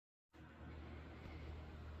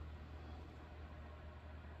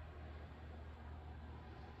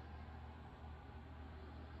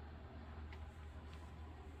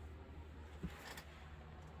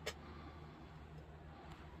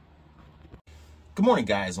Good morning,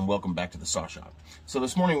 guys, and welcome back to the Saw Shop. So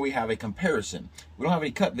this morning we have a comparison. We don't have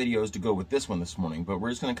any cut videos to go with this one this morning, but we're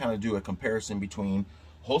just going to kind of do a comparison between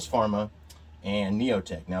Holzffarma and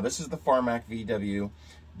Neo-Tec. Now this is the Farmac VW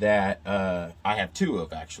that I have two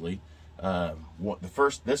of, actually.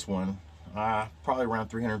 This one, probably around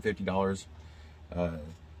 $350.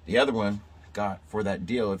 The other one got for that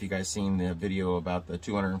deal, if you guys seen the video about the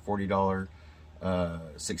 $240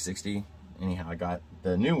 660. Anyhow, I got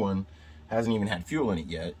the new one. Hasn't even had fuel in it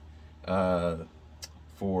yet. It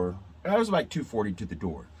was like $240 to the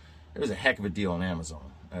door. It was a heck of a deal on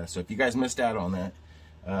Amazon. So if you guys missed out on that,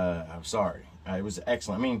 I'm sorry. It was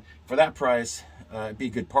excellent. I mean, for that price, it'd be a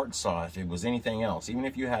good part saw if it was anything else. Even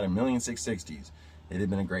if you had a million 660s, it'd have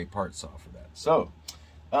been a great part saw for that. So,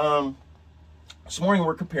 this morning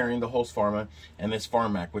we're comparing the Holzffarma and this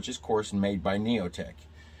Farmac, which is, of course, made by Neo-Tec.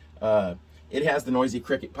 It has the noisy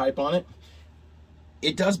cricket pipe on it.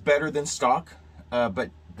 It does better than stock, but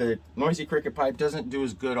the noisy cricket pipe doesn't do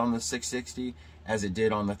as good on the 660 as it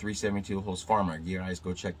did on the 372 Holzffarma. You guys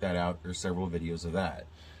go check that out. There's several videos of that.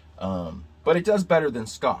 But it does better than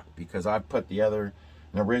stock because I've put an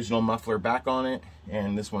original muffler back on it,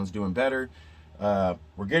 and this one's doing better.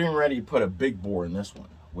 We're getting ready to put a big bore in this one,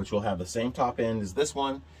 which will have the same top end as this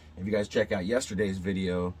one. If you guys check out yesterday's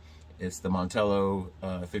video, it's the Montello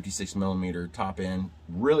 56mm top end.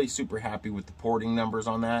 Really super happy with the porting numbers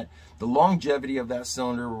on that. The longevity of that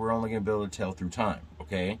cylinder, we're only going to be able to tell through time,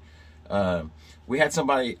 okay? I had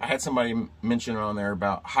somebody mention on there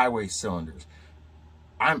about highway cylinders.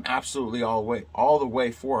 I'm absolutely all the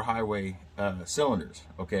way for highway cylinders,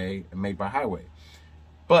 okay, made by Highway.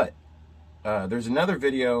 But there's another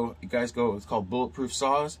video, you guys go, it's called Bulletproof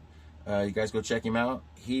Saws. You guys go check him out.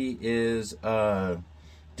 He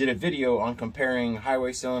did a video on comparing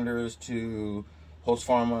highway cylinders to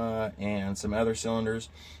Holzffarma and some other cylinders,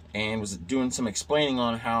 and was doing some explaining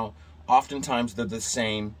on how oftentimes they're the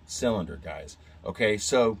same cylinder, guys. Okay,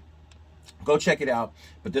 so go check it out.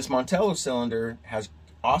 But this Montello cylinder has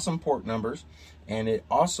awesome port numbers, and it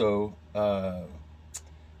also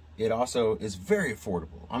is very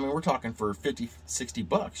affordable. I mean, we're talking for 50, 60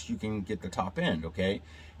 bucks, you can get the top end, okay?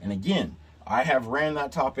 And again, I have ran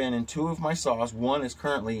that top end in two of my saws. One is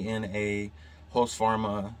currently in a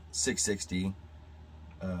Holzffarma 660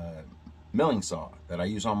 milling saw that I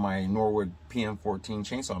use on my Norwood PM14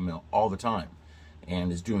 chainsaw mill all the time,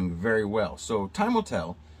 and is doing very well. So time will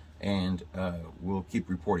tell, and we'll keep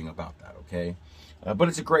reporting about that, okay? But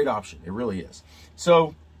it's a great option, it really is.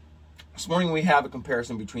 So this morning we have a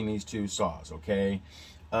comparison between these two saws, okay?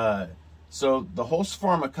 So the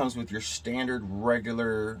Holzffarma comes with your standard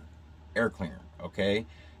regular air cleaner, okay?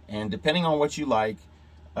 And depending on what you like,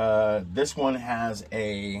 this one has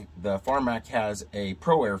the Farmac has a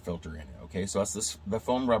Pro Air filter in it, okay? So that's the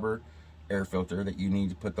foam rubber air filter that you need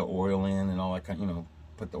to put the oil in and all that kind,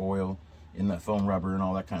 put the oil in the foam rubber and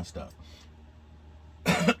all that kind of stuff.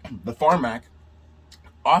 The Farmac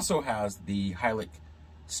also has the Hylic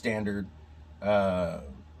standard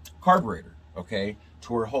carburetor, okay?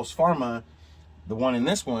 To where Holzffarma, the one in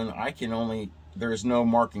this one, there's no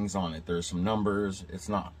markings on it. There's some numbers. It's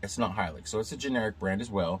not Hylic, so it's a generic brand as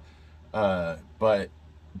well. But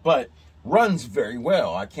runs very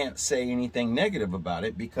well. I can't say anything negative about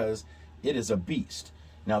it because it is a beast.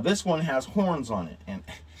 Now this one has horns on it, and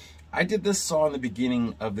I did this saw in the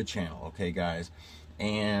beginning of the channel, okay, guys.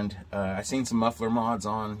 And I seen some muffler mods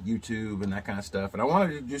on YouTube and that kind of stuff, and I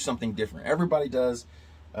wanted to do something different. Everybody does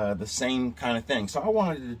the same kind of thing, so I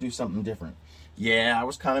wanted to do something different. Yeah, I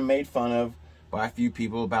was kind of made fun of by a few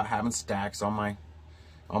people about having stacks on my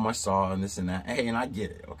saw and this and that. Hey, and I get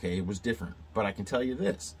it, okay? It was different. But I can tell you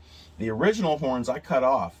this. The original horns I cut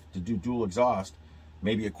off to do dual exhaust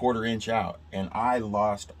maybe a 1/4 inch out, and I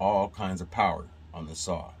lost all kinds of power on the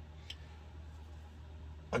saw.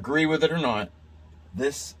 Agree with it or not,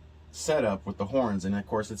 this setup with the horns, and of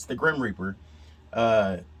course it's the Grim Reaper,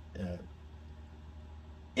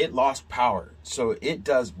 it lost power. So it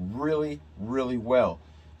does really, really well.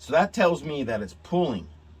 So that tells me that it's pulling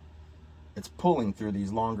through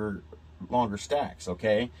these longer stacks,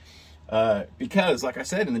 okay? Because like I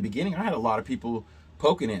said in the beginning, I had a lot of people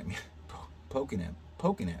poking at me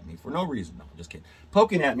for no reason. No, I'm just kidding.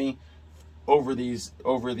 Poking at me over these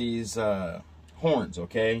horns,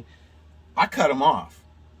 okay? I cut them off.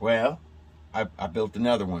 Well, I built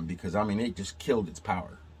another one because, I mean, it just killed its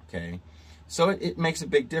power, okay? So it makes a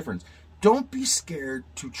big difference. Don't be scared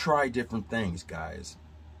to try different things, guys.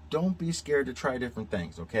 Don't be scared to try different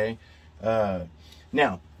things, okay?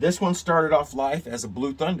 Now, this one started off life as a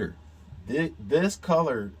Blue Thunder. This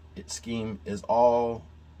color scheme is all,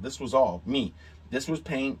 this was all me. this was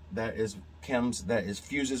paint that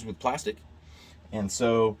fuses with plastic, and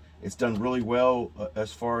so it's done really well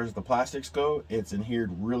as far as the plastics go. It's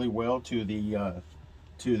adhered really well to the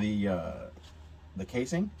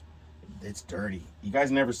casing. It's dirty. You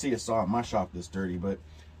guys never see a saw at my shop this dirty, but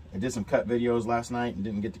I did some cut videos last night and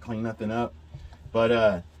didn't get to clean nothing up.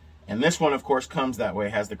 But and this one, of course, comes that way.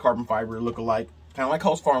 It has the carbon fiber look-alike, kind of like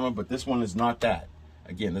Holzffarma, but this one is not that.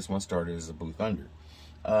 Again, this one started as a Blue Thunder.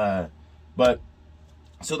 But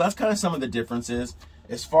so that's kind of some of the differences.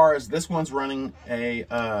 As far as this one's running a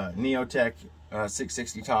Neo-Tec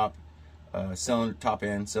 660 top cylinder, top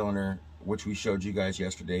end cylinder, which we showed you guys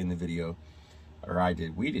yesterday in the video, or I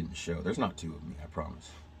did. We didn't show. There's not two of me, I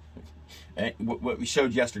promise. What we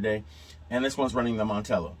showed yesterday, and this one's running the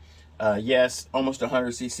Montello. Yes, almost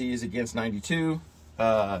 100 cc's against 92.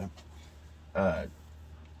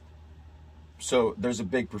 So there's a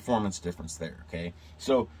big performance difference there, okay?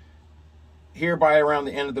 So here by around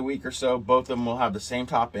the end of the week or so, both of them will have the same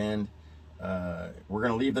top end. We're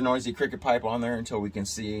going to leave the noisy cricket pipe on there until we can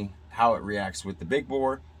see how it reacts with the big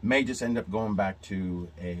bore. May just end up going back to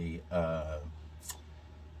a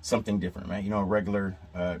something different, right? You know, a regular,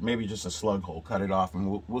 maybe just a slug hole. Cut it off,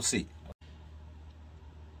 and we'll see.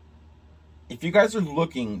 If you guys are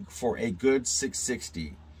looking for a good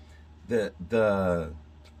 660,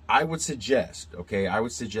 I would suggest, okay,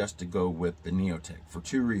 to go with the Neo-Tec for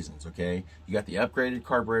two reasons, okay? You got the upgraded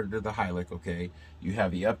carburetor to the Hylic, okay? You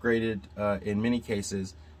have the upgraded, in many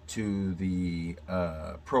cases, to the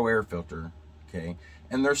Pro Air filter, okay?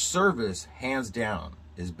 And their service, hands down,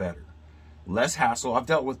 is better. Less hassle. I've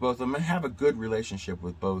dealt with both of them and have a good relationship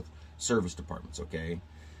with both service departments, okay?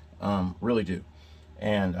 Really do.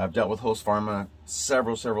 And I've dealt with Holzffarma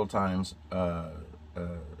several times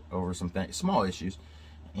over some small issues.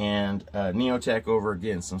 And Neo-Tec over,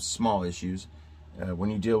 again, some small issues. When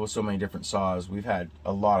you deal with so many different saws, we've had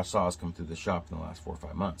a lot of saws come through the shop in the last 4 or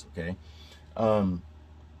 5 months, okay?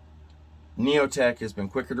 Neo-Tec has been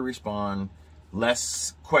quicker to respond,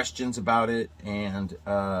 less questions about it, and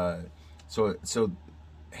so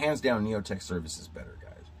hands down, Neo-Tec service is better,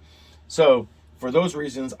 guys. So for those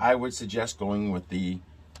reasons, I would suggest going with the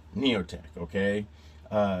Neo-Tec, okay?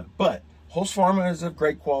 But Holzffarma is of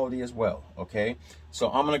great quality as well, okay? So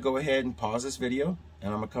I'm going to go ahead and pause this video,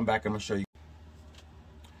 and I'm going to come back and I'm going to show you.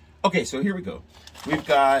 Okay, so here we go. We've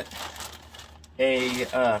got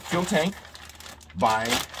a fuel tank by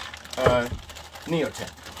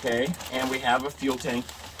Neo-Tec, okay? And we have a fuel tank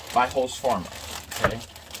by Holzffarma, okay?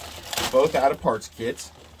 Both out of parts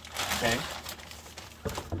kits, okay?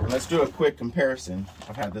 And let's do a quick comparison.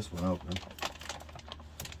 I've had this one open.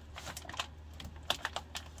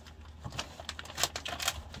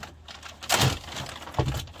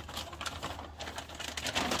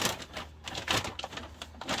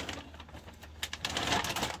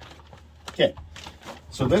 Okay,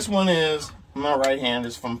 so this one is, my right hand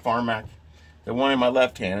is from Pharmac. The one in my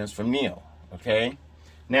left hand is from Neo, okay?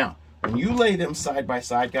 Now, when you lay them side by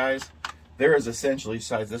side, guys, there is essentially,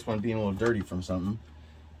 besides this one being a little dirty from something,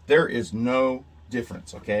 there is no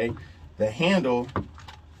difference, okay? The handle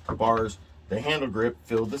bars, the handle grip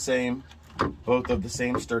feel the same, both of the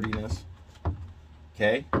same sturdiness,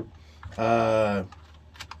 okay?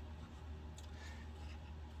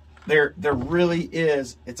 There really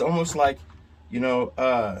is, it's almost like, you know,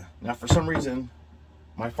 now for some reason,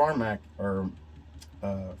 my Pharmac, or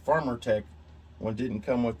Pharmatech one didn't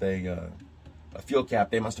come with a fuel cap.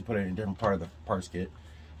 They must have put it in a different part of the parts kit.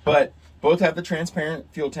 But both have the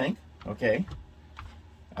transparent fuel tank, okay?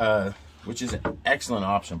 Which is an excellent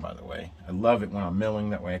option, by the way. I love it when I'm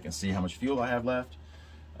milling, that way I can see how much fuel I have left.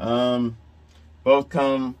 Both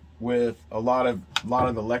come with a lot of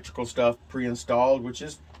electrical stuff pre-installed, which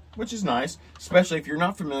is nice, especially if you're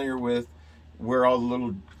not familiar with where all the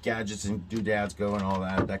little gadgets and doodads go and all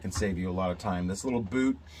that. That can save you a lot of time. This little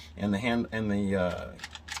boot and the hand and the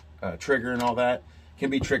trigger and all that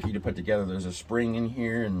can be tricky to put together. There's a spring in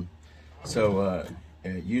here, and so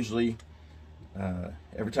usually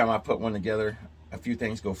every time I put one together, a few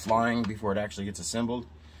things go flying before it actually gets assembled.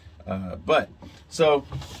 But so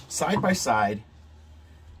side by side,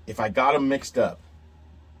 if I got them mixed up,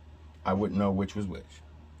 I wouldn't know which was which,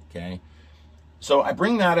 okay? So I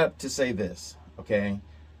bring that up to say this, okay?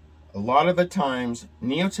 A lot of the times,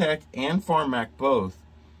 Neo-Tec and Pharmac both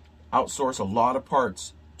outsource a lot of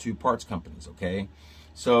parts to parts companies, okay?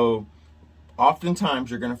 So oftentimes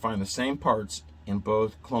you're going to find the same parts in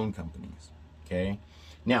both clone companies, okay?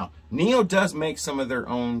 Now, Neo does make some of their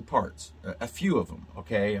own parts, a few of them,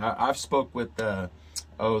 okay? I've spoke with the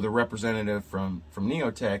representative from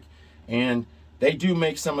Neo-Tec, and they do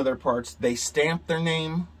make some of their parts. They stamp their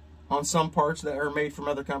name on some parts that are made from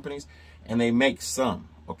other companies, and they make some,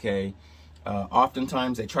 okay?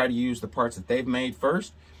 Oftentimes they try to use the parts that they've made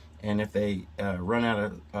first, and if they run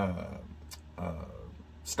out of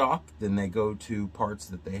stock, then they go to parts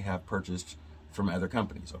that they have purchased from other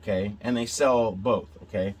companies, okay? And they sell both,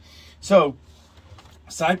 okay? So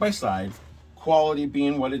side by side, quality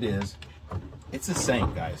being what it is, it's the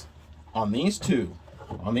same, guys. On these two,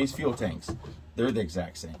 on these fuel tanks, they're the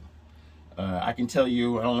exact same. I can tell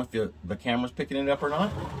you, I don't know if the camera's picking it up or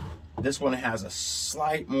not. This one has a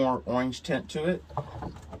slight more orange tint to it.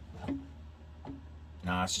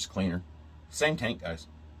 Nah, it's just cleaner. Same tank, guys.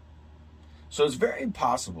 So it's very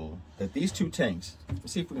possible that these two tanks,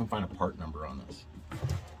 let's see if we can find a part number on this.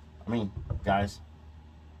 I mean, guys,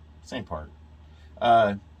 same part.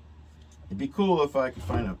 It'd be cool if I could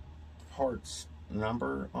find a parts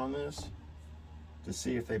number on this to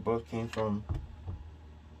see if they both came from.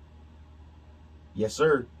 Yes,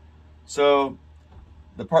 sir. So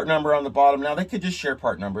the part number on the bottom, now they could just share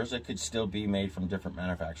part numbers. It could still be made from different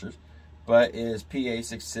manufacturers, but is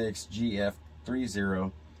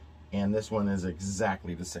PA66GF30, and this one is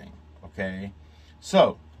exactly the same, okay?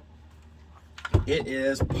 So it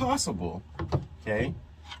is possible, okay,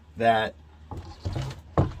 that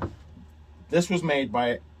this was made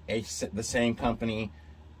by the same company,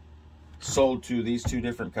 sold to these two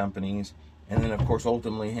different companies, and then of course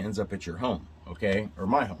ultimately ends up at your home, okay, or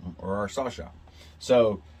my home, or our saw shop.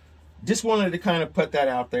 So just wanted to kind of put that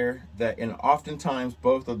out there, that and oftentimes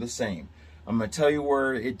both are the same. I'm going to tell you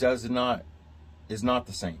where it is not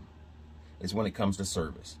the same, is when it comes to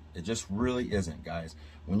service. It just really isn't, guys.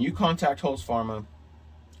 When you contact Holzffarma,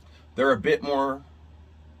 they're a bit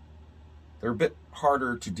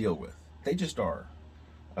harder to deal with. They just are.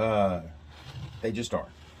 They just are.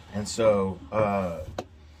 And so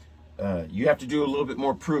you have to do a little bit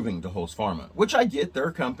more proving to Holzffarma, which I get.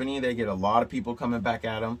 Their company, they get a lot of people coming back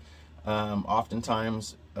at them.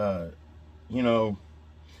 Oftentimes, you know,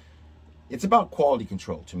 it's about quality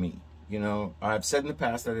control to me. You know, I've said in the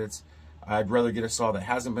past that I'd rather get a saw that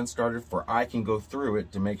hasn't been started, for I can go through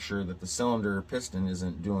it to make sure that the cylinder piston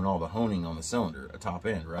isn't doing all the honing on the cylinder, a top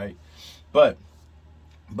end, right? But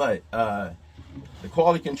the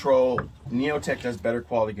quality control, Neo-Tec does better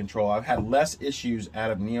quality control. I've had less issues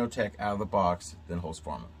out of Neo-Tec out of the box than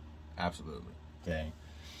Holzffarma. Absolutely. Okay.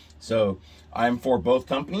 So I'm for both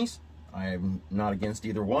companies. I am not against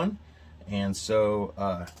either one. And so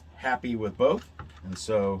happy with both. And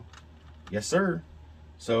so, yes, sir.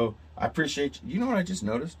 So I appreciate you. You know what I just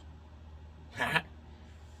noticed?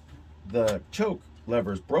 The choke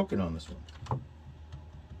lever is broken on this one.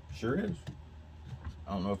 Sure is.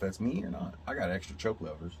 I don't know if that's me or not. I got extra choke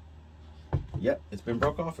levers. Yep, it's been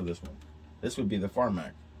broke off of this one. This would be the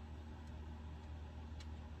Farmac.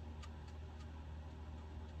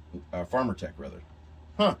 Farmer Tech, rather.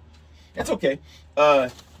 Huh. It's okay.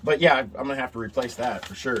 But yeah, I'm gonna have to replace that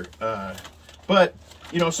for sure. But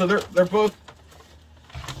you know, so they're both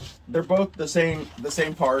the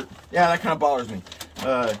same part. Yeah, that kind of bothers me.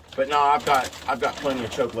 But no, I've got plenty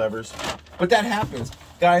of choke levers. But that happens,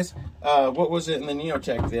 guys. What was it in the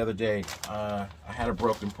Neo-Tec the other day? I had a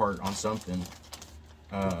broken part on something.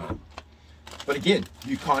 But again,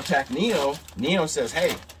 you contact Neo. Neo says,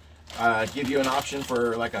 hey, give you an option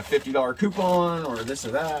for like a $50 coupon or this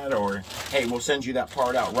or that, or hey, we'll send you that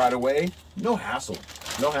part out right away. No hassle,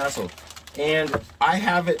 no hassle. And I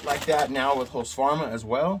have it like that now with Holzffarma as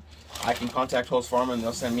well. I can contact Holzffarma and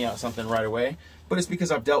they'll send me out something right away. But it's because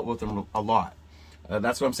I've dealt with them a lot.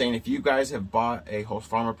 That's what I'm saying. If you guys have bought a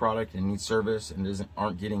Holzffarma product and need service and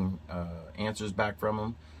aren't getting answers back from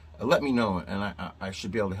them, let me know, and I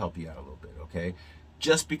should be able to help you out a little bit, okay?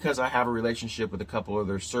 Just because I have a relationship with a couple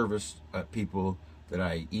other service people that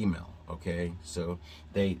I email, okay? So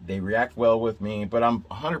they react well with me, but I'm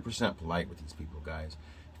 100% polite with these people, guys.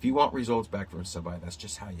 If you want results back from somebody, that's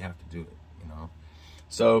just how you have to do it, you know?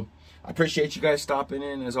 So I appreciate you guys stopping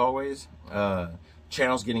in, as always.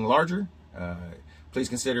 Channel's getting larger. Please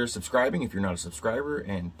consider subscribing if you're not a subscriber,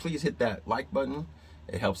 and please hit that like button.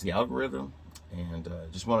 It helps the algorithm. And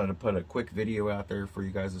just wanted to put a quick video out there for you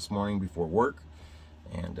guys this morning before work.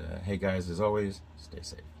 And hey guys, as always, stay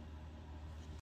safe.